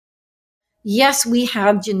yes, we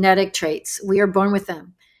have genetic traits. We are born with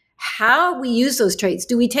them. How we use those traits?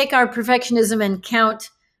 Do we take our perfectionism and count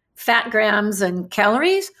fat grams and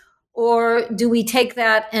calories? Or do we take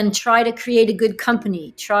that and try to create a good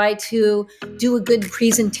company, try to do a good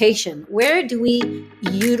presentation? Where do we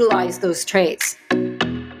utilize those traits?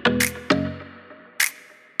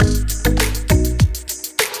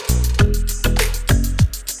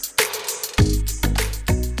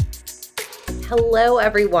 Hello,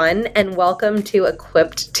 everyone, and welcome to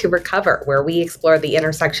Equipped to Recover, where we explore the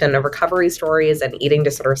intersection of recovery stories and eating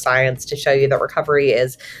disorder science to show you that recovery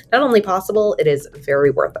is not only possible, it is very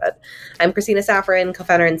worth it. I'm Christina Safran,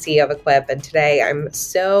 co-founder and CEO of Equip, and today I'm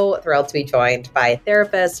so thrilled to be joined by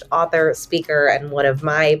therapist, author, speaker, and one of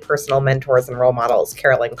my personal mentors and role models,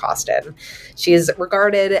 Carolyn Costin. She is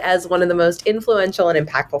regarded as one of the most influential and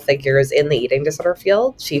impactful figures in the eating disorder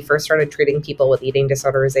field. She first started treating people with eating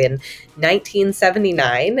disorders in 1979,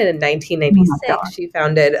 and in 1996, she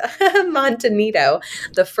founded Montanito,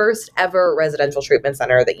 the first ever residential treatment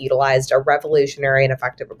center that utilized a revolutionary and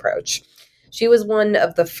effective approach. She was one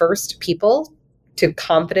of the first people to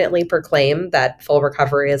confidently proclaim that full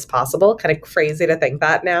recovery is possible. Kind of crazy to think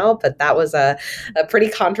that now, but that was a pretty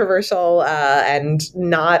controversial and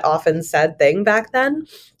not often said thing back then.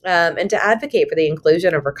 And to advocate for the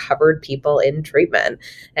inclusion of recovered people in treatment.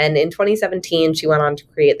 And in 2017, she went on to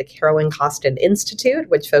create the Carolyn Costin Institute,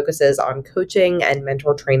 which focuses on coaching and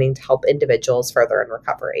mentor training to help individuals further in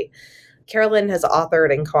recovery. Carolyn has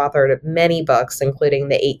authored and co-authored many books, including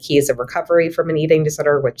The 8 Keys of Recovery from an Eating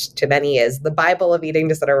Disorder, which to many is the Bible of eating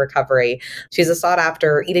disorder recovery. She's a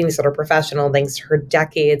sought-after eating disorder professional thanks to her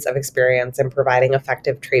decades of experience in providing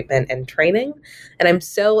effective treatment and training. And I'm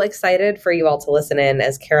so excited for you all to listen in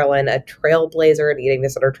as Carolyn, a trailblazer in eating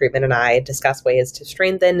disorder treatment, and I discuss ways to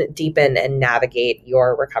strengthen, deepen, and navigate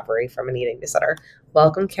your recovery from an eating disorder.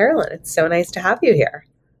 Welcome, Carolyn. It's so nice to have you here.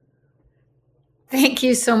 Thank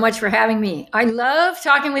you so much for having me. I love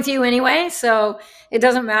talking with you anyway, so it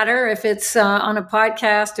doesn't matter if it's on a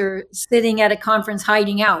podcast or sitting at a conference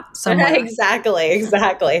hiding out somewhere. Exactly.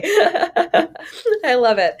 I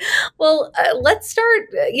love it. Well, let's start,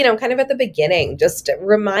 kind of at the beginning. Just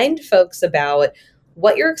remind folks about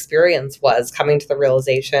what your experience was coming to the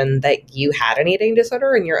realization that you had an eating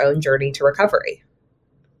disorder and your own journey to recovery.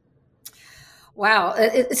 Wow.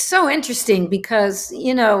 It's so interesting because,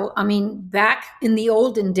 back in the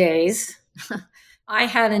olden days, I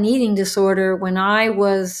had an eating disorder when I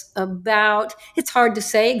was about, it's hard to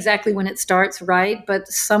say exactly when it starts, right? But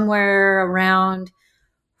somewhere around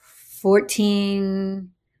 14,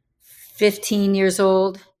 15 years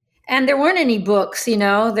old. And there weren't any books, there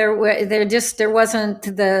wasn't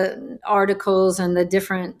the articles and the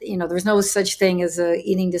different, there was no such thing as a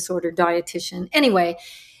eating disorder dietitian. Anyway,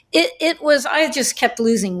 it was, I just kept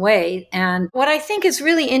losing weight. And what I think is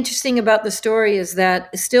really interesting about the story is that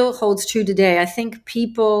it still holds true today. I think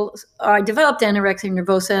I developed anorexia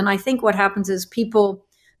nervosa, and I think what happens is people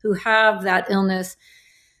who have that illness,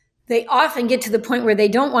 they often get to the point where they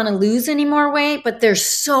don't want to lose any more weight, but they're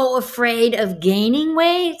so afraid of gaining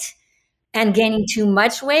weight and gaining too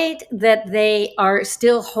much weight that they are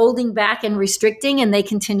still holding back and restricting, and they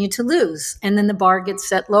continue to lose. And then the bar gets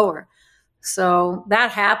set lower. So that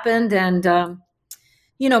happened. And,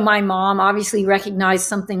 my mom obviously recognized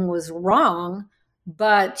something was wrong,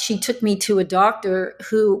 but she took me to a doctor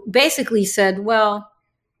who basically said, well,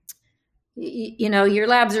 your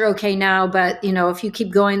labs are okay now, but, if you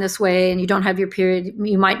keep going this way and you don't have your period,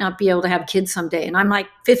 you might not be able to have kids someday. And I'm like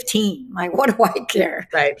 15, like, what do I care?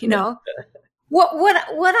 Right. What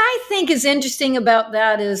I think is interesting about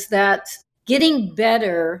that is that getting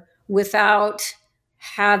better without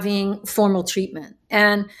having formal treatment.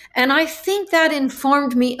 And I think that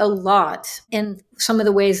informed me a lot in some of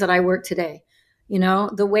the ways that I work today.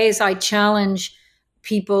 The ways I challenge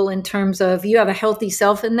people in terms of, you have a healthy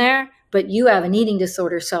self in there, but you have an eating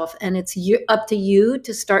disorder self, and it's up to you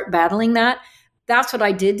to start battling that. That's what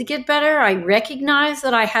I did to get better. I recognized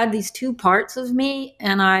that I had these two parts of me,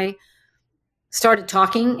 and I started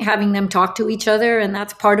having them talk to each other. And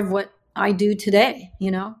that's part of what I do today,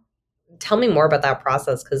 Tell me more about that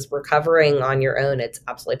process, because recovering on your own, it's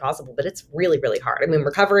absolutely possible, but it's really, really hard. I mean,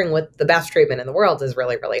 recovering with the best treatment in the world is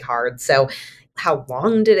really, really hard. So how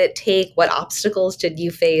long did it take? What obstacles did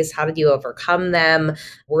you face? How did you overcome them?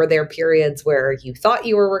 Were there periods where you thought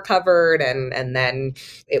you were recovered and then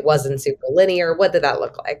it wasn't super linear? What did that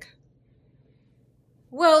look like?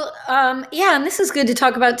 Well, and this is good to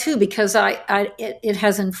talk about too, because it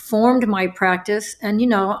has informed my practice. And,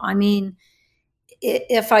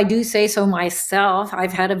 if I do say so myself,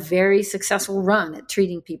 I've had a very successful run at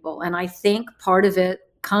treating people. And I think part of it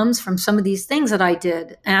comes from some of these things that I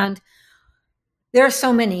did. And there are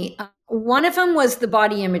so many. One of them was the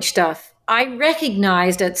body image stuff. I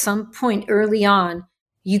recognized at some point early on,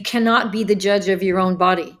 you cannot be the judge of your own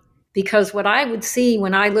body, because what I would see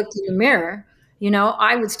when I looked in the mirror,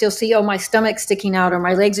 I would still see, oh, my stomach's sticking out, or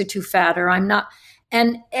my legs are too fat, or I'm not.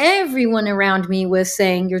 And everyone around me was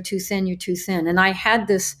saying, you're too thin, you're too thin. And I had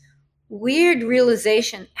this weird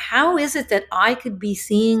realization, how is it that I could be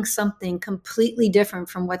seeing something completely different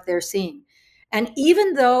from what they're seeing? And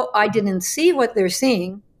even though I didn't see what they're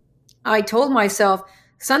seeing, I told myself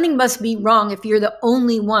something must be wrong if you're the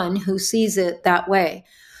only one who sees it that way.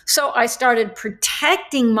 So I started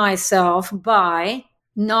protecting myself by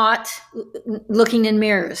not looking in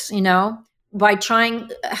mirrors, by trying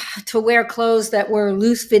to wear clothes that were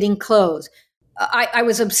loose fitting clothes. I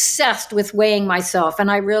was obsessed with weighing myself,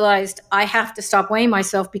 and I realized I have to stop weighing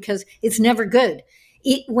myself because it's never good.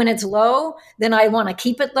 When it's low, then I want to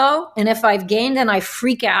keep it low. And if I've gained, then I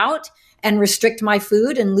freak out and restrict my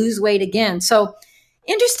food and lose weight again. So,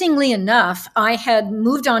 interestingly enough, I had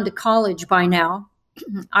moved on to college by now.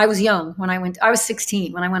 I was young when I was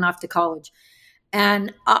 16 when I went off to college.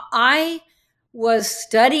 And I was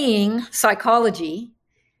studying psychology,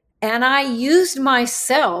 and I used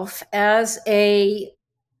myself as a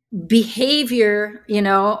behavior.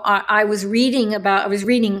 I was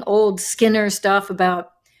reading old Skinner stuff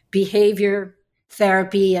about behavior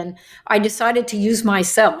therapy, and I decided to use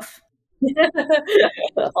myself.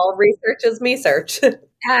 All research is me search. And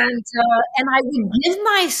I would give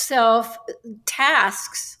myself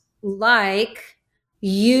tasks like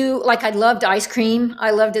I loved ice cream.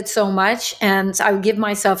 I loved it so much. And I would give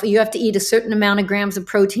myself, you have to eat a certain amount of grams of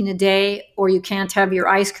protein a day, or you can't have your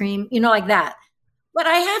ice cream, like that. But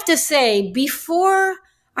I have to say, before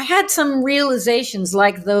I had some realizations,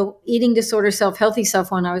 like the eating disorder, self-healthy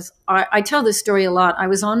stuff. When I tell this story a lot. I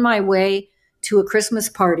was on my way to a Christmas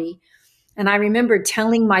party, and I remember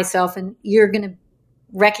telling myself, and you're going to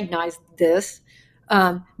recognize this.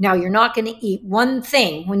 Now, you're not going to eat one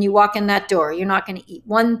thing when you walk in that door. You're not going to eat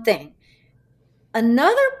one thing.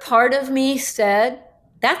 Another part of me said,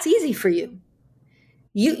 that's easy for you.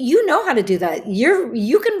 You know how to do that.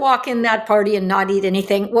 You can walk in that party and not eat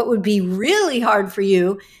anything. What would be really hard for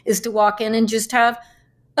you is to walk in and just have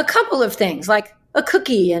a couple of things, like a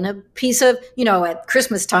cookie and a piece of, at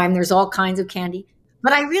Christmas time, there's all kinds of candy.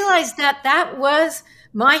 But I realized that was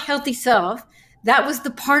my healthy self. That was the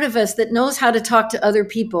part of us that knows how to talk to other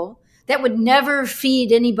people, that would never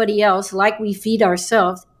feed anybody else like we feed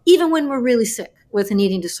ourselves, even when we're really sick with an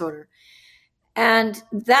eating disorder. And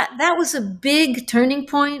that was a big turning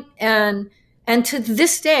point. And to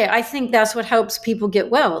this day, I think that's what helps people get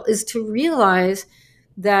well, is to realize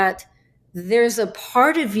that there's a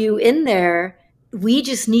part of you in there. We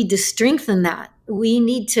just need to strengthen that. We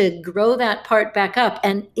need to grow that part back up,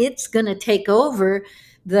 and it's going to take over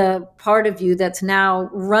the part of you that's now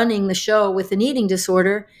running the show with an eating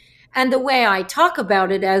disorder. And the way I talk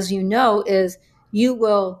about it, as you know, is you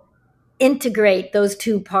will integrate those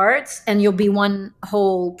two parts and you'll be one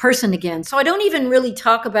whole person again. So I don't even really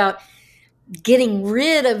talk about getting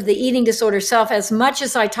rid of the eating disorder self as much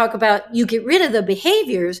as I talk about you get rid of the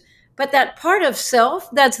behaviors, but that part of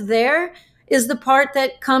self that's there is the part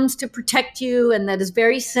that comes to protect you and that is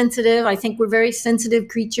very sensitive. I think we're very sensitive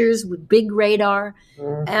creatures with big radar.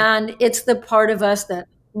 Mm-hmm. And it's the part of us that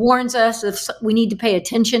warns us if we need to pay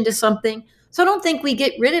attention to something. So I don't think we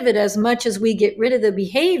get rid of it as much as we get rid of the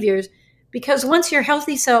behaviors, because once your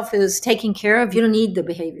healthy self is taken care of, you don't need the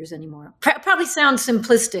behaviors anymore. Probably sounds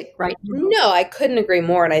simplistic, right? No, I couldn't agree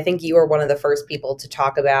more. And I think you were one of the first people to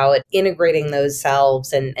talk about integrating those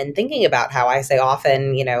selves and thinking about how I say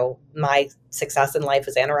often, my success in life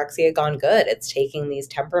is anorexia gone good. It's taking these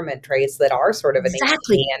temperament traits that are sort of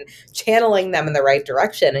innate and channeling them in the right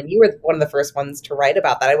direction. And you were one of the first ones to write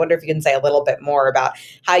about that. I wonder if you can say a little bit more about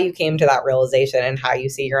how you came to that realization and how you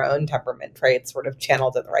see your own temperament traits sort of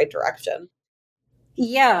channeled in the right direction.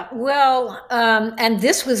 Yeah, well, and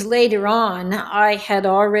this was later on. I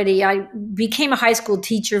became a high school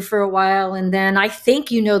teacher for a while, and then I think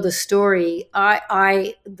you know the story.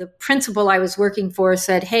 The principal I was working for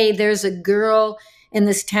said, "Hey, there's a girl in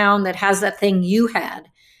this town that has that thing you had,"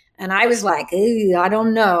 and I was like, "I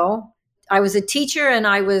don't know." I was a teacher and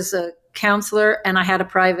I was a counselor, and I had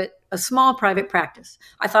a small private practice.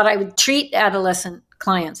 I thought I would treat adolescent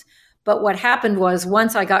clients. But what happened was,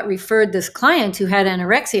 once I got referred this client who had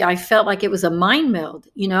anorexia, I felt like it was a mind meld.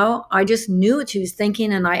 I just knew what she was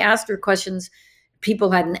thinking, and I asked her questions people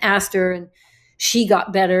hadn't asked her, and she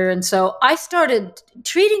got better. And so I started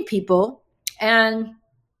treating people, and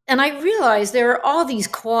I realized there are all these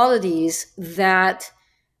qualities that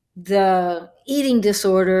the eating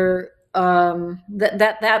disorder,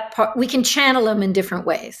 that part, we can channel them in different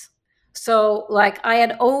ways. So, like, I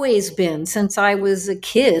had always been, since I was a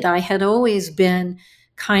kid, I had always been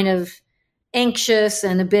kind of anxious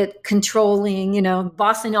and a bit controlling,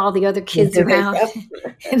 bossing all the other kids around Yep.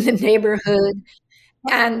 in the neighborhood,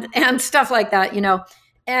 and stuff like that,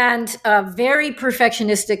 and very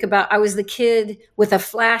perfectionistic about. I was the kid with a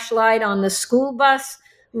flashlight on the school bus,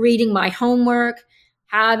 reading my homework,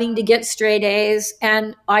 having to get straight A's.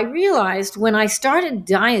 And I realized when I started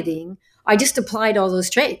dieting, I just applied all those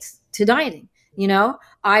traits to dieting.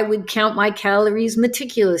 I would count my calories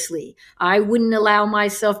meticulously. I wouldn't allow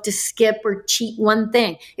myself to skip or cheat one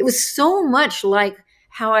thing. It was so much like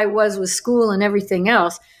how I was with school and everything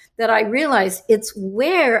else that I realized it's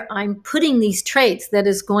where I'm putting these traits that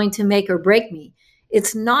is going to make or break me.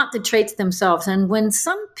 It's not the traits themselves. And when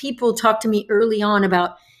some people talk to me early on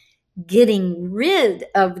about getting rid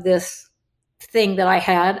of this thing that I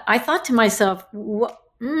had, I thought to myself,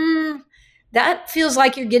 that feels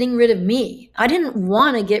like you're getting rid of me. I didn't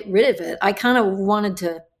want to get rid of it. I kind of wanted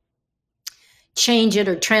to change it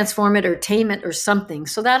or transform it or tame it or something.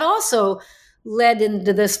 So that also led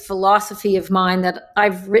into this philosophy of mine that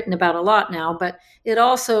I've written about a lot now, but it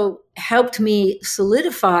also helped me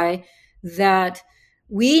solidify that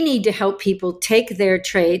we need to help people take their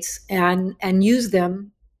traits and use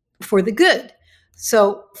them for the good.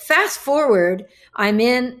 So fast forward, I'm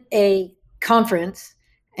in a conference,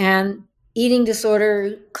 and eating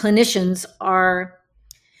disorder clinicians are,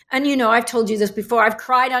 and I've told you this before, I've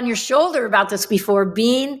cried on your shoulder about this before,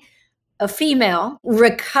 being a female,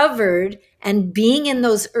 recovered, and being in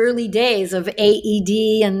those early days of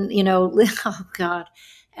AED and, oh God,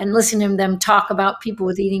 and listening to them talk about people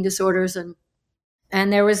with eating disorders.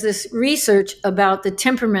 And there was this research about the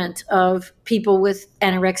temperament of people with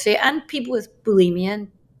anorexia and people with bulimia. And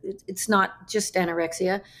it's not just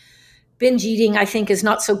anorexia. Binge eating, I think, is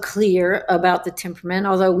not so clear about the temperament,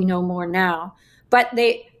 although we know more now. But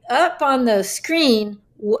they, up on the screen,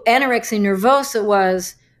 anorexia nervosa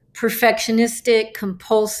was perfectionistic,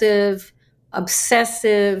 compulsive,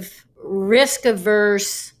 obsessive, risk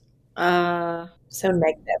averse. So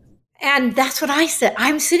negative. And that's what I said.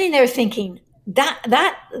 I'm sitting there thinking,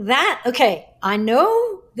 okay, I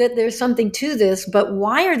know that there's something to this, but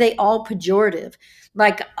why are they all pejorative?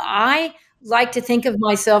 Like, I like to think of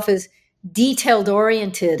myself as detailed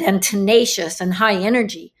oriented and tenacious and high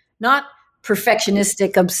energy, not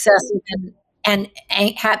perfectionistic, obsessive, and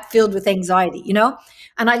filled with anxiety,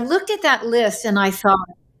 And I looked at that list and I thought,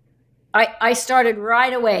 I started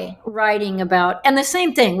right away writing about, and the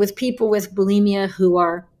same thing with people with bulimia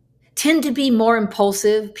who tend to be more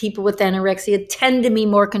impulsive. People with anorexia tend to be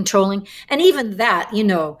more controlling. And even that,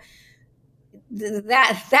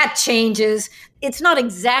 that changes. It's not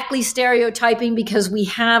exactly stereotyping because we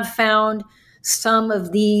have found some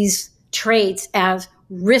of these traits as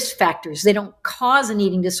risk factors. They don't cause an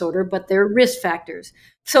eating disorder, but they're risk factors.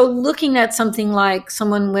 So looking at something like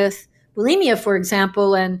someone with bulimia, for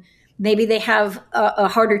example, and maybe they have a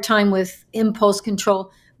harder time with impulse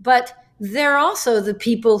control, but they're also the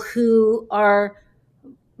people who are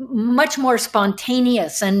much more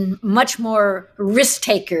spontaneous and much more risk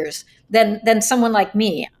takers than someone like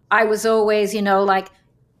me. I was always, like,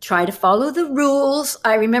 try to follow the rules.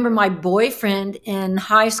 I remember my boyfriend in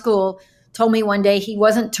high school told me one day he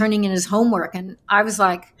wasn't turning in his homework, and I was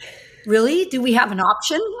like, really? Do we have an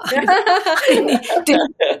option? I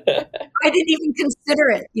didn't even consider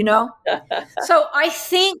it. So I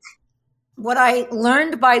think what I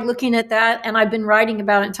learned by looking at that, and I've been writing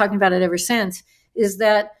about it and talking about it ever since, is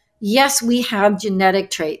that yes, we have genetic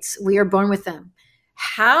traits. We are born with them.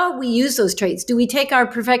 How we use those traits? Do we take our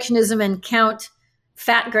perfectionism and count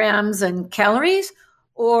fat grams and calories?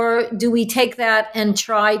 Or do we take that and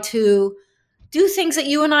try to do things that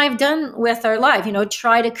you and I have done with our life?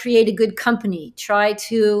 Try to create a good company, try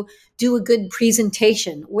to do a good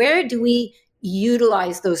presentation. Where do we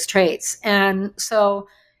utilize those traits? And so,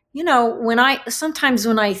 when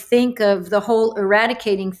I think of the whole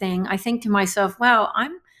eradicating thing, I think to myself, wow,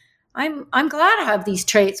 I'm glad I have these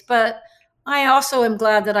traits, but I also am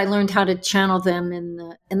glad that I learned how to channel them in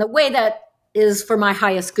the way that is for my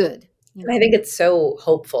highest good. And I think it's so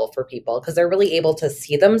hopeful for people because they're really able to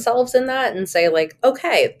see themselves in that and say, like,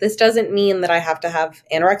 okay, this doesn't mean that I have to have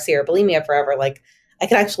anorexia or bulimia forever. Like, I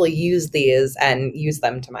can actually use these and use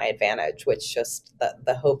them to my advantage, which just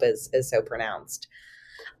the hope is so pronounced.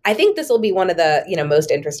 I think this will be one of the,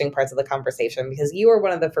 most interesting parts of the conversation because you are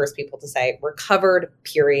one of the first people to say recovered,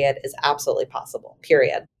 period, is absolutely possible,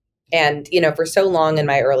 period. And, for so long in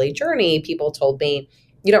my early journey, people told me,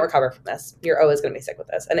 you don't recover from this. You're always going to be sick with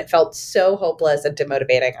this. And it felt so hopeless and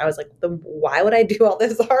demotivating. I was like, why would I do all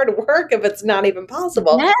this hard work if it's not even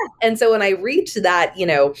possible? Yeah. And so when I reached that,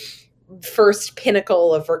 first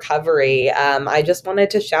pinnacle of recovery, I just wanted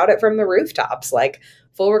to shout it from the rooftops, like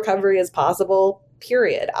full recovery is possible,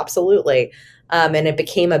 period. Absolutely. And it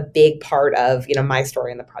became a big part of, my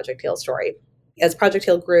story and the Project Heal story. As Project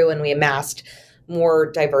Heal grew and we amassed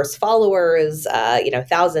more diverse followers,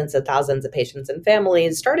 thousands and thousands of patients and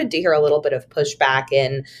families, started to hear a little bit of pushback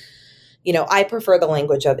in, I prefer the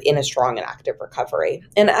language of in a strong and active recovery.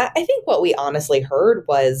 And I think what we honestly heard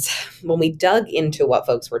was when we dug into what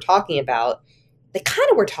folks were talking about, they kind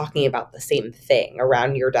of were talking about the same thing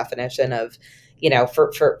around your definition of,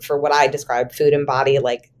 for what I described, food and body,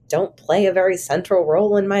 like, don't play a very central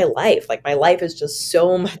role in my life. Like, my life is just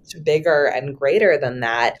so much bigger and greater than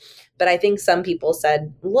that. But I think some people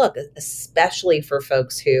said, look, especially for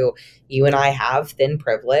folks who, you and I have thin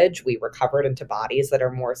privilege, we recovered into bodies that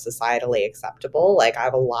are more societally acceptable. Like, I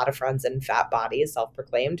have a lot of friends in fat bodies,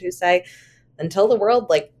 self-proclaimed, who say, until the world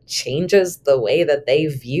like changes the way that they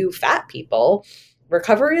view fat people,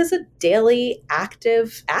 recovery is a daily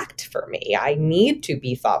active act for me. I need to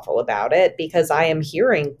be thoughtful about it because I am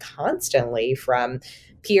hearing constantly from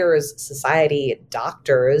peers, society,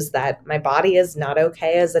 doctors that my body is not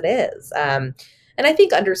okay as it is. And I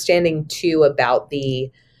think understanding too about the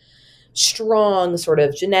strong sort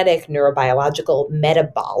of genetic, neurobiological,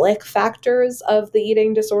 metabolic factors of the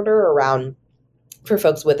eating disorder around for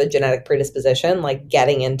folks with a genetic predisposition, like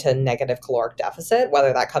getting into negative caloric deficit,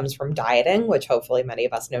 whether that comes from dieting, which hopefully many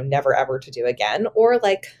of us know never ever to do again, or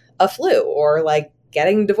like a flu, or like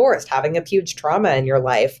getting divorced, having a huge trauma in your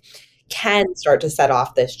life, can start to set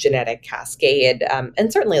off this genetic cascade.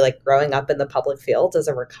 And certainly like growing up in the public field as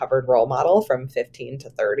a recovered role model from 15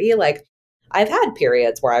 to 30, like I've had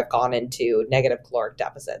periods where I've gone into negative caloric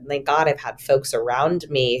deficit. And thank God I've had folks around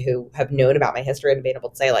me who have known about my history and been able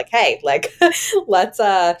to say like, hey, like, let's,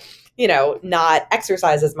 not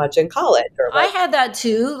exercise as much in college. Or I like, had that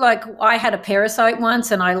too. Like, I had a parasite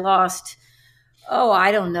once and I lost,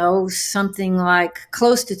 I don't know, something like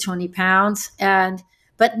close to 20 pounds.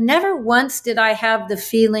 But never once did I have the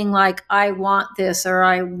feeling like I want this or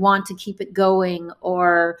I want to keep it going,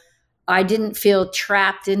 or I didn't feel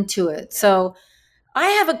trapped into it. So I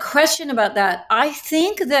have a question about that. I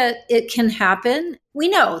think that it can happen. We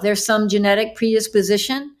know there's some genetic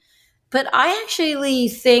predisposition, but I actually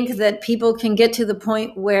think that people can get to the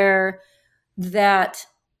point where that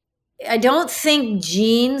I don't believe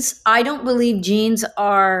genes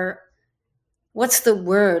are, what's the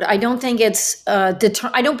word? I don't think it's, I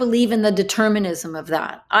don't believe in the determinism of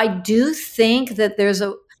that. I do think that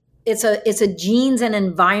it's a genes and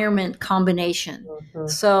environment combination. mhm.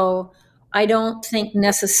 So I don't think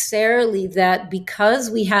necessarily that because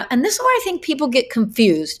we have, and this is why I think people get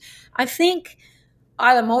confused. I think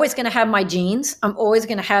I'm always going to have my genes. I'm always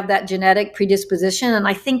going to have that genetic predisposition. And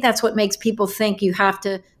I think that's what makes people think you have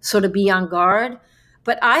to sort of be on guard.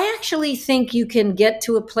 But I actually think you can get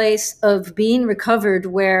to a place of being recovered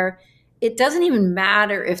where it doesn't even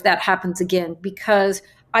matter if that happens again, because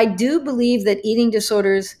I do believe that eating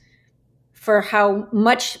disorders, for how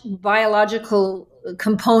much biological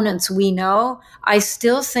components we know, I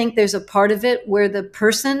still think there's a part of it where the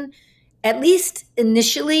person, at least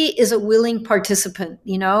initially, is a willing participant.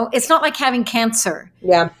 It's not like having cancer.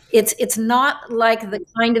 Yeah. It's not like the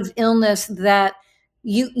kind of illness that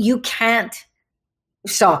you can't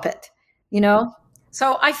stop it, you know?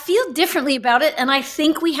 So I feel differently about it, and I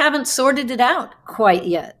think we haven't sorted it out quite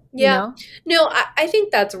yet, Yeah. No, I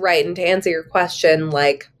think that's right. And to answer your question,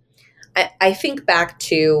 like, I think back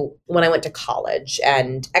to when I went to college,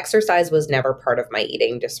 and exercise was never part of my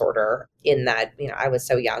eating disorder, in that, I was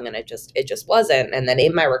so young and it just wasn't. And then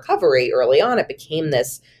in my recovery early on, it became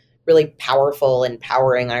this really powerful,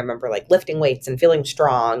 empowering. I remember like lifting weights and feeling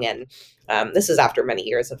strong. And this is after many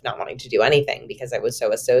years of not wanting to do anything because I was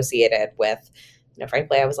so associated with,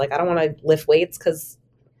 frankly, I was like, I don't want to lift weights because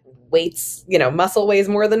weights, muscle weighs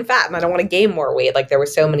more than fat and I don't want to gain more weight. Like, there were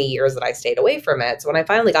so many years that I stayed away from it. So when I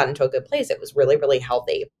finally got into a good place, it was really, really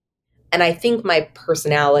healthy. And I think my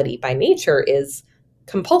personality by nature is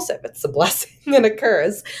compulsive. It's a blessing that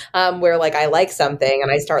occurs, where like I like something and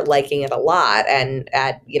I start liking it a lot. And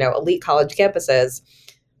at, elite college campuses,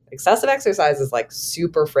 excessive exercise is like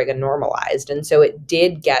super friggin' normalized. And so it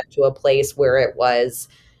did get to a place where it was,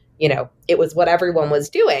 it was what everyone was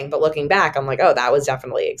doing. But looking back, I'm like, oh, that was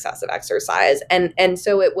definitely excessive exercise. And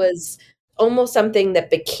so it was almost something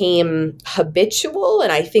that became habitual.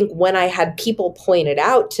 And I think when I had people point it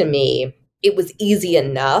out to me, it was easy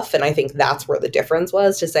enough. And I think that's where the difference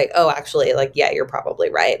was, to say, oh, actually, like, yeah, you're probably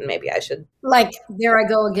right. And maybe I should. Like, there I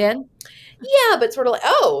go again. Yeah, but sort of like,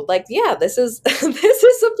 oh, like, yeah, this is this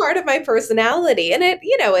is a part of my personality. And it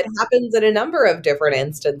happens in a number of different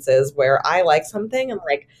instances where I like something and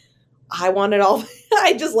like, I want it all.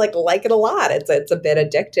 I just like it a lot. It's a bit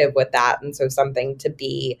addictive with that. And so something to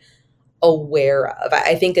be aware of.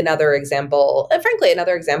 I think another example, and frankly,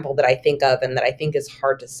 another example that I think of and that I think is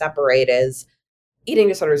hard to separate, is eating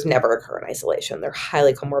disorders never occur in isolation. They're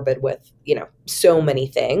highly comorbid with, so many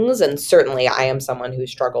things. And certainly I am someone who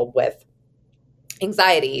struggled with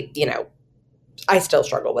anxiety. I still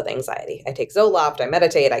struggle with anxiety. I take Zoloft, I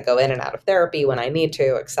meditate, I go in and out of therapy when I need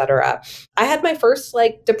to, etc. I had my first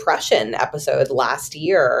depression episode last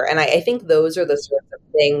year. And I think those are the sorts of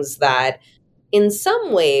things that in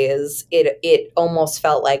some ways it almost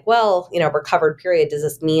felt like, well, recovered period, does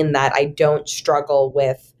this mean that I don't struggle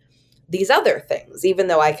with these other things, even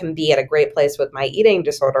though I can be at a great place with my eating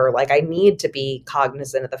disorder? Like, I need to be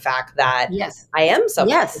cognizant of the fact that Yes. I am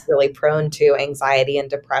someone who's Yes. really prone to anxiety and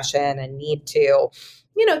depression, and need to,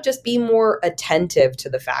 just be more attentive to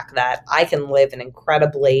the fact that I can live an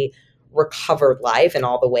incredibly recovered life in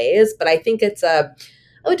all the ways. But I think I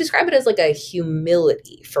would describe it as like a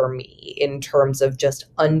humility for me in terms of just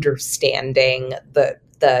understanding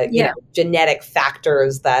the Yeah. genetic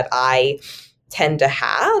factors that I tend to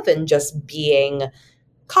have, and just being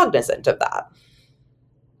cognizant of that.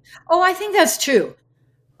 Oh, I think that's true.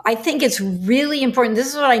 I think it's really important. This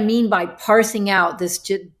is what I mean by parsing out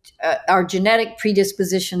our genetic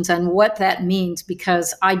predispositions and what that means,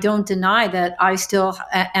 because I don't deny that I still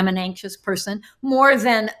am an anxious person, more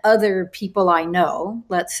than other people I know,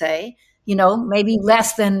 let's say, maybe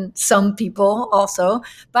less than some people also.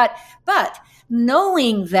 But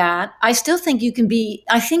knowing that, I still think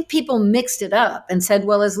I think people mixed it up and said,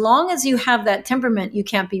 well, as long as you have that temperament, you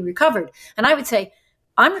can't be recovered. And I would say,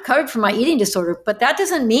 I'm recovered from my eating disorder, but that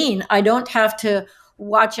doesn't mean I don't have to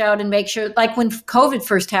watch out and make sure. Like when COVID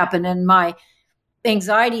first happened and my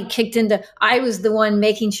anxiety kicked into, I was the one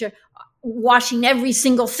making sure, washing every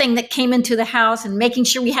single thing that came into the house and making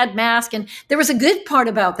sure we had masks. And there was a good part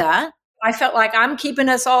about that. I felt like I'm keeping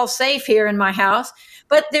us all safe here in my house.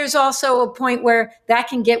 But there's also a point where that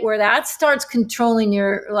can get where that starts controlling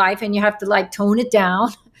your life and you have to tone it down.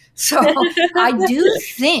 So I do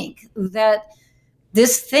think that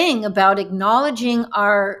this thing about acknowledging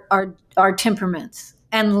our temperaments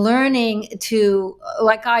and learning to,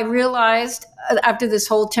 like, I realized after this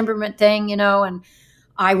whole temperament thing, and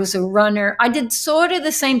I was a runner. I did sort of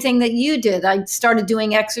the same thing that you did. I started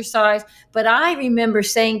doing exercise, but I remember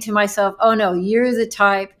saying to myself, oh no, you're the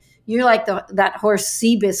type, you're like that horse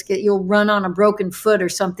Seabiscuit, you'll run on a broken foot or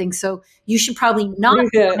something. So you should probably not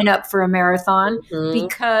sign up for a marathon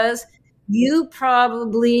because you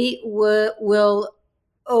probably will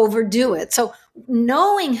overdo it. So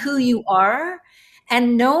knowing who you are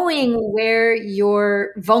and knowing where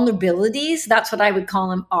your vulnerabilities, that's what I would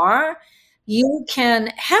call them, are, you can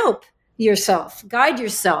help yourself, guide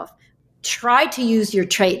yourself, try to use your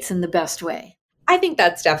traits in the best way. I think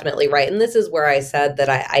that's definitely right. And this is where I said that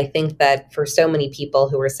I think that for so many people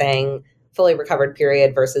who are saying fully recovered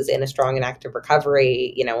period versus in a strong and active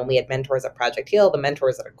recovery, when we had mentors at Project Heal, the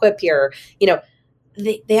mentors at Equip here,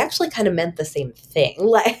 they actually kind of meant the same thing.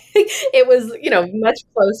 Like, it was, much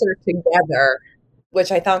closer together,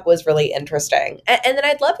 which I thought was really interesting. And then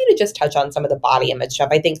I'd love you to just touch on some of the body image stuff.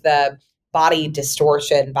 I think the body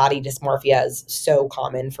distortion, body dysmorphia is so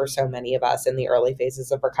common for so many of us in the early phases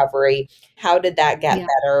of recovery. How did that get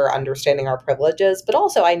better, understanding our privileges? But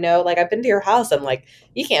also, I know, I've been to your house and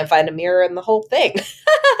you can't find a mirror in the whole thing.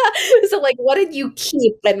 So what did you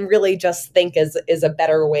keep and really just think is a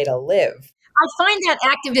better way to live? I find that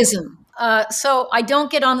activism. So I don't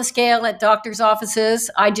get on the scale at doctors' offices.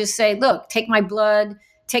 I just say, look, take my blood,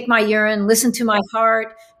 take my urine, listen to my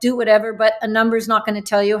heart, do whatever, but a number is not going to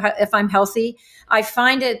tell you if I'm healthy. I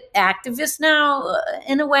find it activist now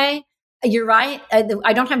in a way. You're right. I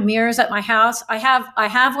don't have mirrors at my house. I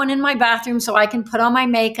have one in my bathroom so I can put on my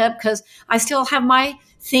makeup because I still have my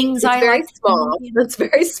things. It's very small. It's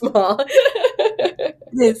very small.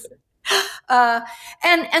 Yes.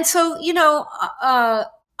 And so,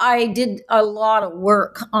 I did a lot of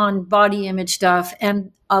work on body image stuff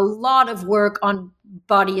and a lot of work on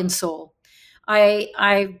body and soul.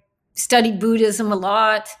 I studied Buddhism a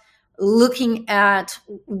lot, looking at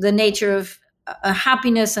the nature of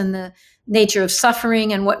happiness and the nature of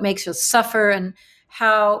suffering and what makes us suffer, and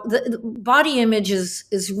how the body image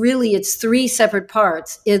is really, it's three separate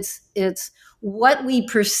parts. It's what we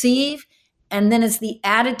perceive, and then it's the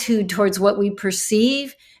attitude towards what we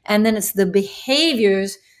perceive, And then it's the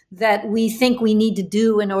behaviors that we think we need to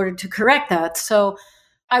do in order to correct that. So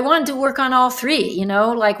I wanted to work on all three,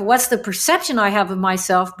 like what's the perception I have of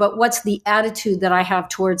myself, but what's the attitude that I have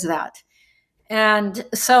towards that? And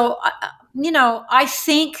so, I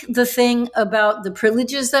think the thing about the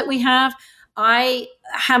privileges that we have, I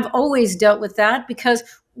have always dealt with that because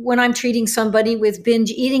when I'm treating somebody with binge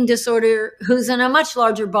eating disorder who's in a much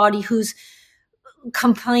larger body, who's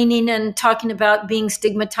complaining and talking about being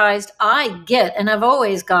stigmatized, I get, and I've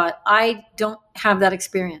always got, I don't have that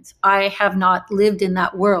experience. I have not lived in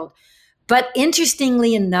that world. But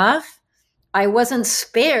interestingly enough, I wasn't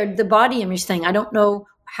spared the body image thing. I don't know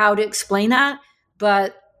how to explain that,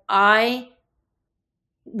 but I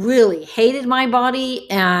really hated my body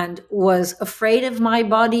and was afraid of my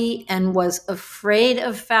body and was afraid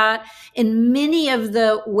of fat in many of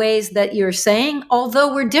the ways that you're saying,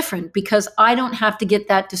 although we're different because I don't have to get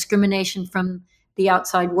that discrimination from the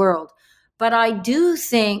outside world. But I do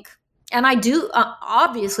think, and I do,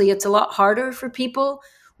 obviously, it's a lot harder for people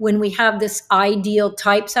when we have this ideal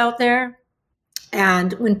types out there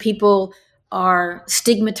and when people are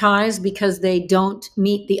stigmatized because they don't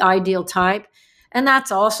meet the ideal type. And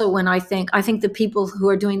that's also when I think the people who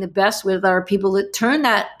are doing the best with are people that turn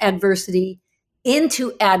that adversity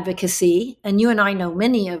into advocacy. And you and I know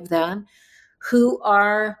many of them who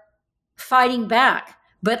are fighting back.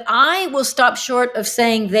 But I will stop short of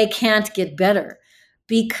saying they can't get better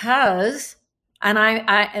because,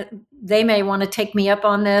 and they may want to take me up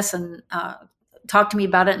on this and talk to me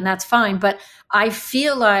about it, and that's fine. But I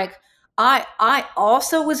feel like I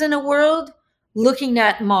also was in a world looking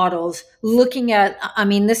at models, looking at, I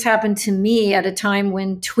mean, this happened to me at a time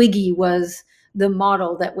when Twiggy was the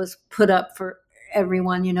model that was put up for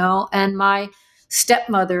everyone, and my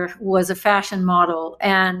stepmother was a fashion model.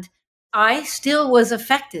 And I still was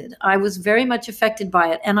affected. I was very much affected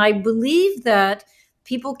by it. And I believe that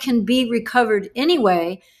people can be recovered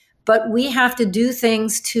anyway, but we have to do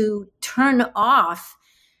things to turn off.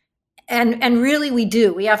 And really we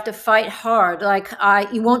do. We have to fight hard. Like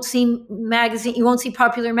you won't see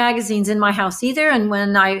popular magazines in my house either. And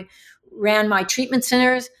when I ran my treatment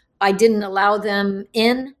centers, I didn't allow them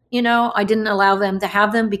in, I didn't allow them to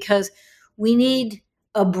have them because we need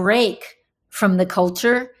a break from the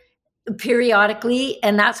culture periodically.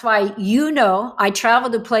 And that's why, I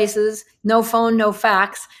travel to places, no phone, no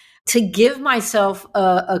fax, to give myself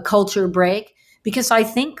a culture break, because I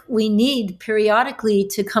think we need periodically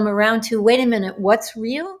to come around to, wait a minute, what's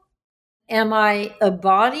real? Am I a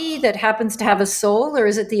body that happens to have a soul, or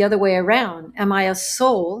is it the other way around? Am I a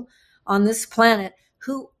soul on this planet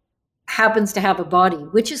who happens to have a body?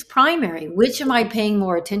 Which is primary? Which am I paying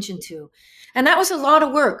more attention to? And that was a lot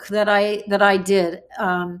of work that I did.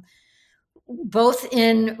 Both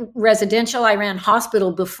in residential, I ran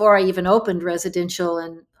hospital before I even opened residential,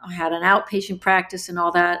 and I had an outpatient practice and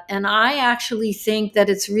all that. And I actually think that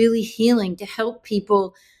it's really healing to help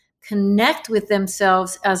people connect with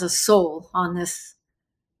themselves as a soul on this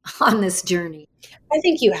journey. I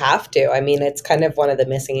think you have to. I mean, it's kind of one of the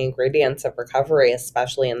missing ingredients of recovery,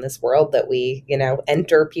 especially in this world that we,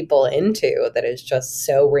 enter people into, that is just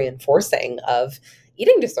so reinforcing of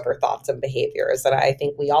eating disorder thoughts and behaviors. And I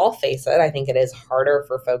think we all face it. I think it is harder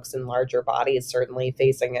for folks in larger bodies, certainly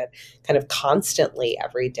facing it kind of constantly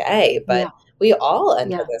every day. But Yeah, we all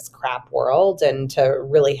enter yeah, this crap world, and to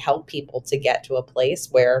really help people to get to a place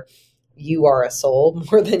where you are a soul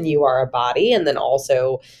more than you are a body, and then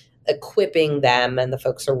also equipping them and the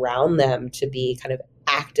folks around them to be kind of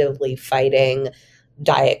actively fighting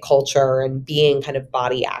diet culture and being kind of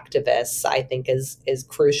body activists, I think is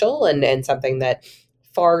crucial, and something that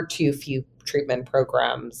far too few treatment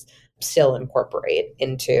programs still incorporate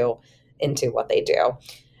into what they do.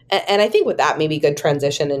 And I think with that, maybe good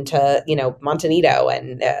transition into, Montanito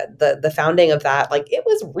and the founding of that. Like, it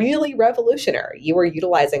was really revolutionary. You were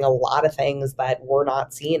utilizing a lot of things that were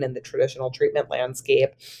not seen in the traditional treatment landscape: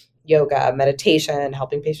 yoga, meditation,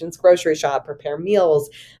 helping patients grocery shop, prepare meals,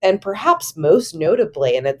 and perhaps most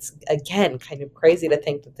notably, and it's again kind of crazy to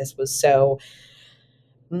think that this was so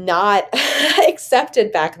not accepted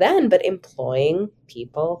back then, but employing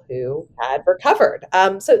people who had recovered.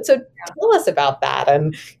 So tell us about that,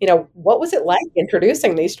 and what was it like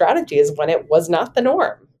introducing these strategies when it was not the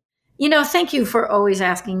norm? Thank you for always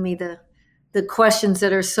asking me the questions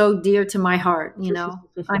that are so dear to my heart.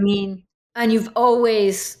 I mean, and you've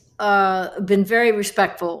always been very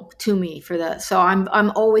respectful to me for that. So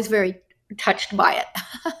I'm always very touched by it.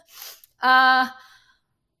 uh,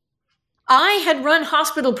 I had run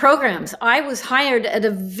hospital programs. I was hired at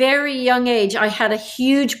a very young age. I had a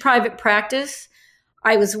huge private practice.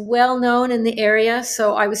 I was well known in the area,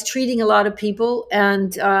 so I was treating a lot of people,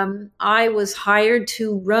 and I was hired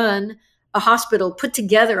to run a hospital, put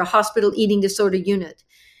together a hospital eating disorder unit.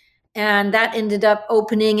 And that ended up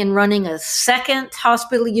opening and running a second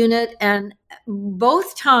hospital unit. And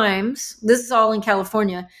both times, this is all in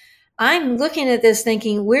California, I'm looking at this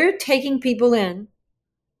thinking, we're taking people in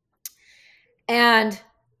and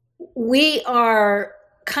we are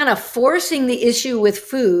kind of forcing the issue with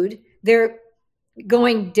food. They're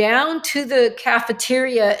going down to the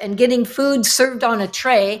cafeteria and getting food served on a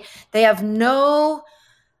tray. They have no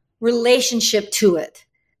relationship to it.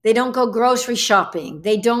 They don't go grocery shopping.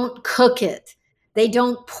 They don't cook it. They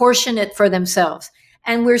don't portion it for themselves.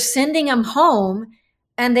 And we're sending them home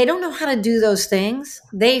and they don't know how to do those things.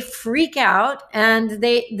 They freak out. And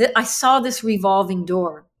I saw this revolving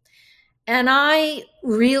door. And I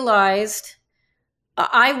realized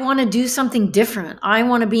I want to do something different. I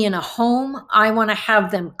want to be in a home. I want to have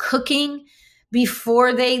them cooking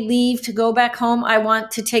before they leave to go back home. I want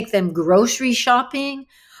to take them grocery shopping.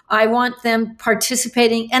 I want them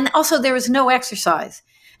participating. And also, there is no exercise.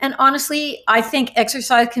 And honestly, I think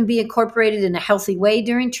exercise can be incorporated in a healthy way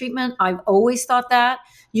during treatment. I've always thought that.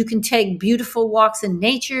 You can take beautiful walks in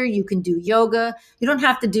nature. You can do yoga. You don't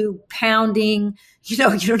have to do pounding. You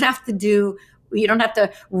don't have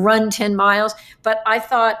to run 10 miles. But I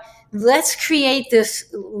thought, let's create this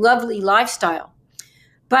lovely lifestyle.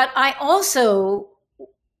 But I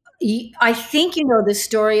think you know the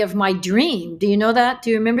story of my dream. Do you know that? Do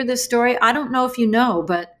you remember this story? I don't know if you know,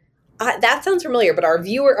 but That sounds familiar, but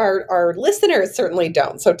our listeners certainly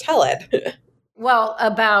don't. So tell it. well,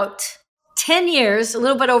 about 10 years, a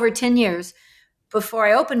little bit over 10 years before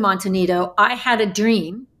I opened Montanito, I had a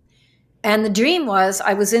dream. And the dream was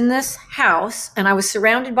I was in this house and I was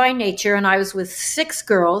surrounded by nature and I was with 6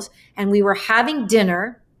 girls and we were having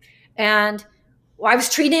dinner and I was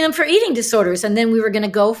treating them for eating disorders. And then we were going to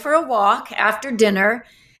go for a walk after dinner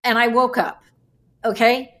and I woke up.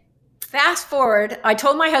 Okay. Fast forward, I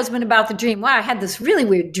told my husband about the dream. Wow, I had this really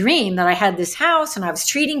weird dream that I had this house and I was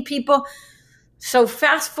treating people. So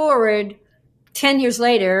fast forward 10 years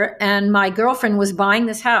later, and my girlfriend was buying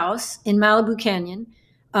this house in Malibu Canyon.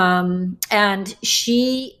 And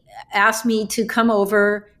she asked me to come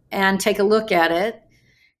over and take a look at it.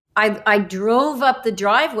 I drove up the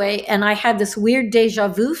driveway and I had this weird deja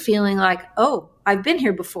vu feeling like, oh, I've been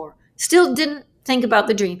here before. Still didn't think about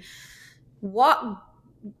the dream.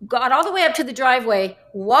 Got all the way up to the driveway,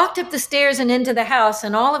 walked up the stairs and into the house.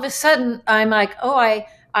 And all of a sudden I'm like, oh,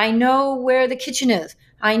 I know where the kitchen is.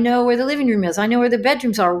 I know where the living room is. I know where the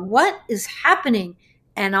bedrooms are. What is happening?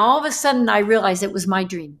 And all of a sudden I realized it was my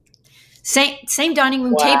dream. Same dining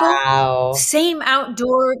room table, Wow. same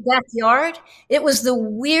outdoor backyard. It was the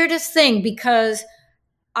weirdest thing because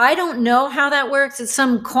I don't know how that works. It's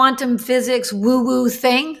some quantum physics woo-woo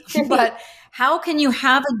thing, but how can you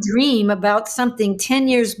have a dream about something 10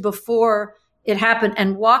 years before it happened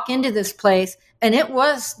and walk into this place? And it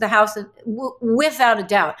was the house that, without a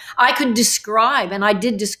doubt. I could describe, and I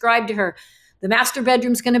did describe to her, the master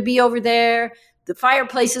bedroom's going to be over there. The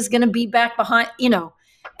fireplace is going to be back behind,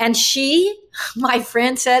 And she, my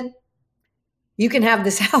friend, said, you can have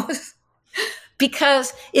this house.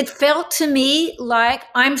 Because it felt to me like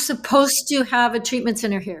I'm supposed to have a treatment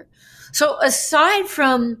center here. So aside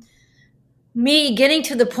from me getting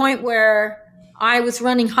to the point where I was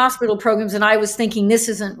running hospital programs and I was thinking this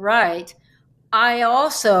isn't right, I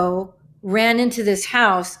also ran into this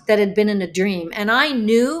house that had been in a dream. And I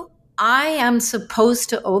knew I am supposed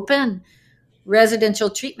to open residential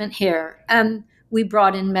treatment here. And we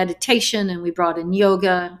brought in meditation and we brought in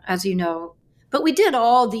yoga, as you know. But we did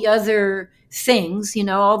all the other things,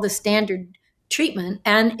 all the standard treatment.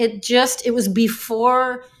 And it was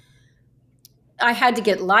before I had to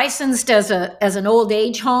get licensed as an old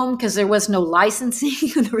age home because there was no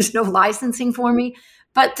licensing. There was no licensing for me.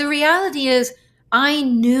 But the reality is I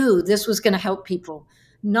knew this was going to help people.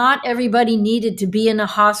 Not everybody needed to be in a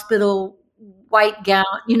hospital white gown,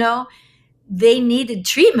 They needed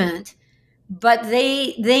treatment, but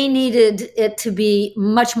they needed it to be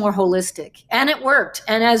much more holistic. And it worked.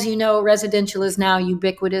 And as you know, residential is now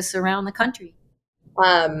ubiquitous around the country.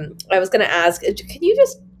 I was going to ask, can you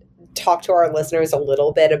just talk to our listeners a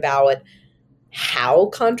little bit about how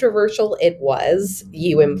controversial it was,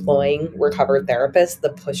 you employing recovered therapists, the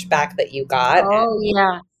pushback that you got? Oh,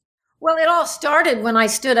 yeah. Well, it all started when I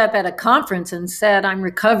stood up at a conference and said, I'm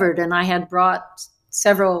recovered. And I had brought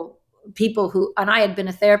several people and I had been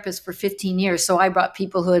a therapist for 15 years. So I brought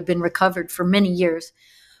people who had been recovered for many years.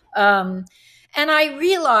 And I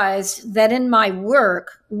realized that in my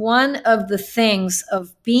work, one of the things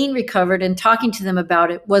of being recovered and talking to them about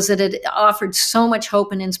it was that it offered so much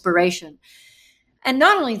hope and inspiration. And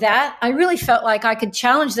not only that, I really felt like I could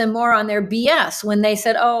challenge them more on their BS when they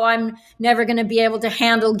said, "Oh, I'm never going to be able to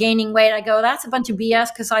handle gaining weight." I go, "That's a bunch of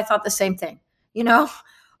BS," because I thought the same thing, you know?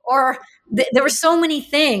 Or there were so many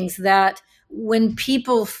things that when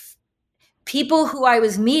people who I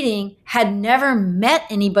was meeting had never met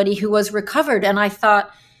anybody who was recovered. And I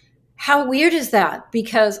thought, how weird is that?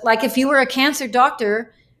 Because, like, if you were a cancer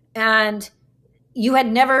doctor and you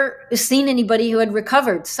had never seen anybody who had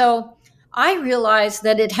recovered. So I realized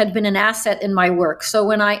that it had been an asset in my work. So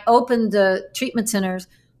when I opened the treatment centers,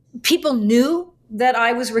 people knew that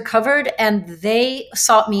I was recovered and they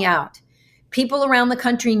sought me out. People around the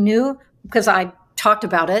country knew because I talked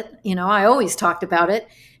about it. I always talked about it,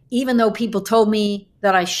 even though people told me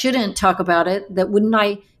that I shouldn't talk about it, that wouldn't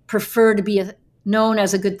I prefer to be known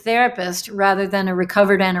as a good therapist rather than a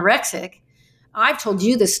recovered anorexic. I've told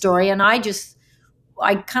you this story, and I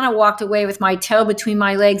kind of walked away with my tail between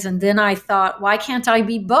my legs. And then I thought, why can't I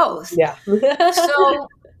be both? Yeah. So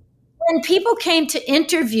when people came to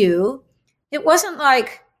interview, it wasn't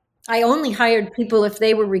like I only hired people if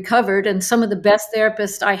they were recovered. And some of the best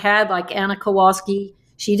therapists I had, like Anna Kowalski,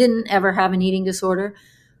 she didn't ever have an eating disorder.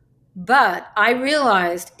 But I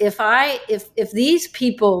realized if these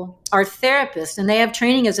people are therapists and they have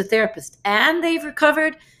training as a therapist and they've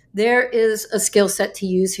recovered, there is a skill set to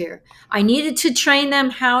use here. I needed to train them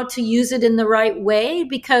how to use it in the right way,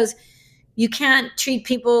 because you can't treat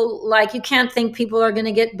people like, you can't think people are going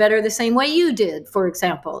to get better the same way you did, for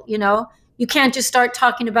example. You can't just start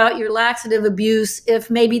talking about your laxative abuse if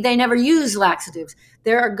maybe they never use laxatives.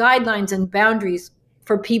 There are guidelines and boundaries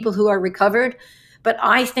for people who are recovered. But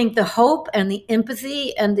I think the hope and the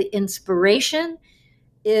empathy and the inspiration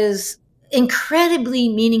is incredibly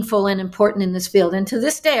meaningful and important in this field. And to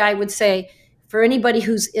this day, I would say for anybody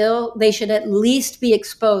who's ill, they should at least be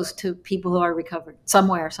exposed to people who are recovered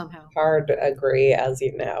somewhere, somehow. Hard to agree, as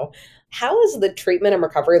you know. How has the treatment and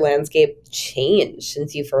recovery landscape changed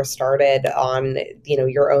since you first started on,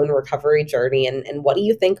 your own recovery journey? And what do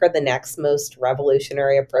you think are the next most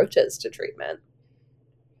revolutionary approaches to treatment?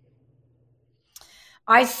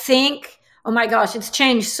 I think, oh my gosh, it's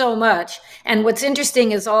changed so much. And what's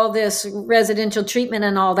interesting is all this residential treatment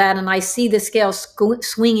and all that. And I see the scale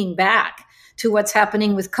swinging back to what's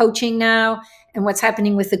happening with coaching now and what's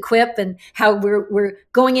happening with Equip, and how we're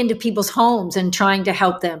going into people's homes and trying to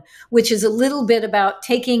help them, which is a little bit about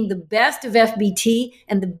taking the best of FBT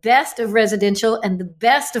and the best of residential and the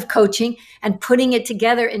best of coaching and putting it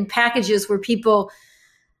together in packages where people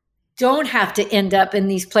don't have to end up in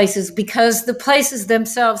these places, because the places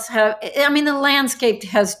themselves the landscape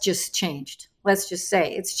has just changed. Let's just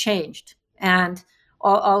say it's changed. And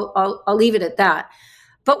I'll leave it at that.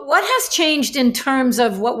 But what has changed in terms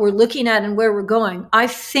of what we're looking at and where we're going? I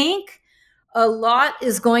think a lot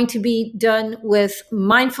is going to be done with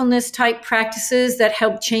mindfulness type practices that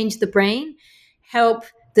help change the brain, help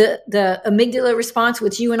the amygdala response,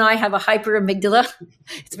 which you and I have a hyper amygdala.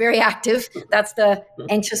 It's very active. That's the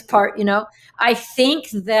anxious part, I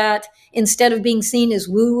think that instead of being seen as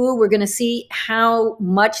woo woo, we're going to see how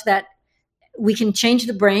much that we can change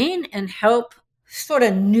the brain and help sort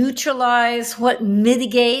of neutralize,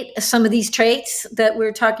 mitigate some of these traits that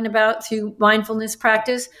we're talking about through mindfulness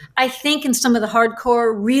practice. I think in some of the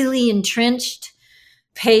hardcore, really entrenched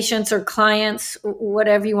patients or clients,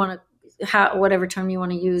 whatever you want to, whatever term you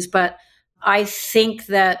want to use, but I think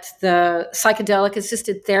that the psychedelic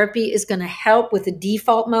assisted therapy is going to help with the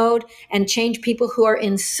default mode and change people who are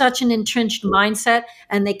in such an entrenched mindset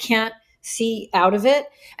and they can't see out of it.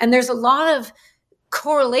 And there's a lot of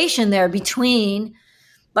correlation there between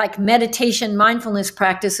like meditation, mindfulness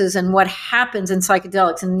practices and what happens in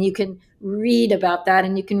psychedelics. And you can read about that,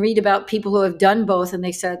 and you can read about people who have done both. And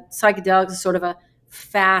they said psychedelics is sort of a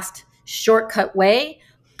fast, shortcut way.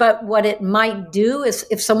 But what it might do is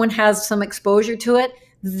if someone has some exposure to it,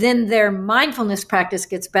 then their mindfulness practice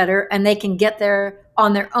gets better and they can get there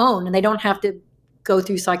on their own and they don't have to go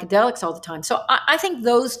through psychedelics all the time. So I think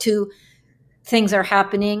those two things are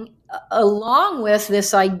happening, along with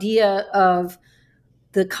this idea of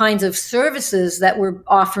the kinds of services that we're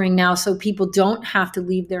offering now, so people don't have to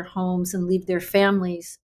leave their homes and leave their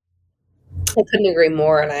families. I couldn't agree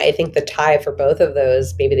more. And I think the tie for both of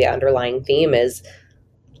those, maybe the underlying theme, is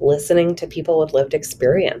listening to people with lived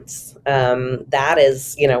experience. That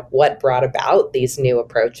is, what brought about these new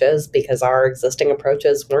approaches, because our existing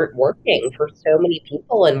approaches weren't working for so many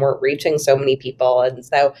people and weren't reaching so many people. And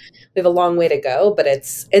so we have a long way to go, but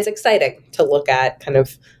it's exciting to look at kind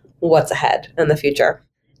of what's ahead in the future.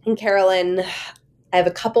 And Carolyn, I have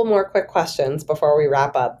a couple more quick questions before we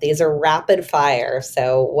wrap up. These are rapid fire,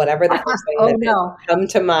 so whatever the first thing Oh that no. come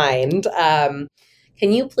to mind.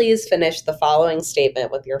 Can you please finish the following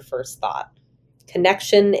statement with your first thought?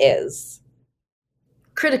 Connection is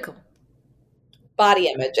Critical. body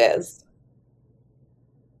images.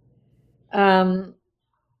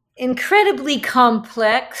 Incredibly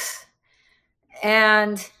complex,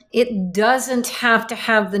 and it doesn't have to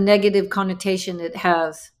have the negative connotation it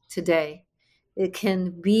has today. It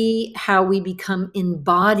can be how we become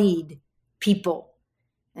embodied people.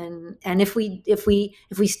 And if we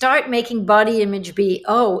start making body image be,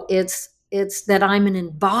 oh, it's that I'm an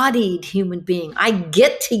embodied human being, I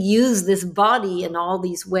get to use this body in all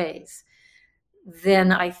these ways,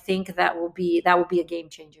 then I think that will be a game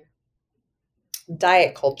changer.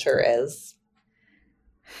 Diet culture is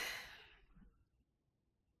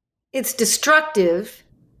It's destructive.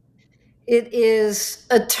 It is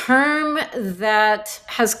a term that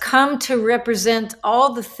has come to represent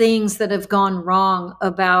all the things that have gone wrong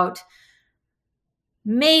about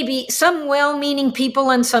maybe some well-meaning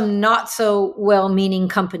people and some not so well-meaning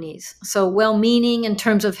companies. So well-meaning in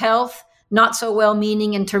terms of health, not so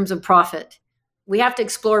well-meaning in terms of profit. We have to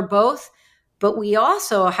explore both, but we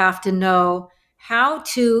also have to know how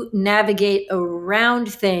to navigate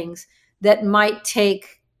around things that might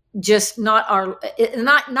take just not our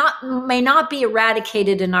may not be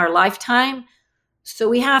eradicated in our lifetime. So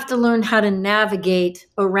we have to learn how to navigate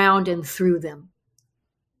around and through them.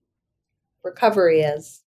 recovery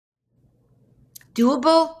is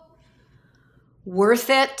Doable, worth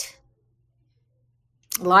it,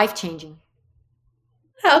 life-changing.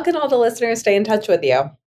 how can all the listeners stay in touch with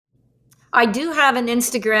you? I do have an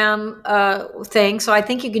Instagram thing, so I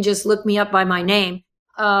think you can just look me up by my name.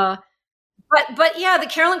 But yeah, the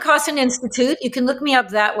Carolyn Costin Institute, you can look me up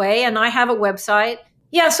that way, and I have a website.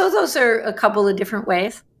 Yeah, so those are a couple of different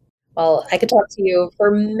ways. Well, I could talk to you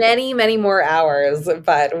for many, many more hours,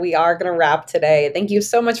 but we are going to wrap today. Thank you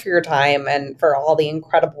so much for your time and for all the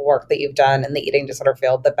incredible work that you've done in the eating disorder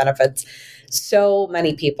field that benefits so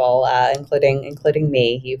many people, including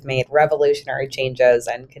me. You've made revolutionary changes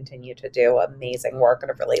and continue to do amazing work and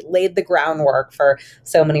have really laid the groundwork for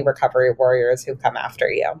so many recovery warriors who come after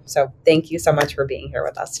you. So thank you so much for being here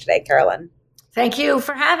with us today, Carolyn. Thank you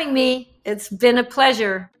for having me. It's been a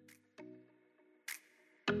pleasure.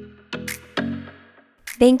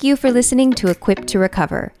 Thank you for listening to Equipped to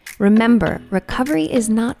Recover. Remember, recovery is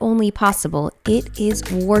not only possible, it is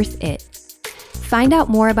worth it. Find out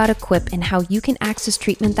more about Equip and how you can access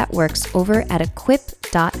treatment that works over at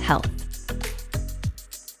equip.health.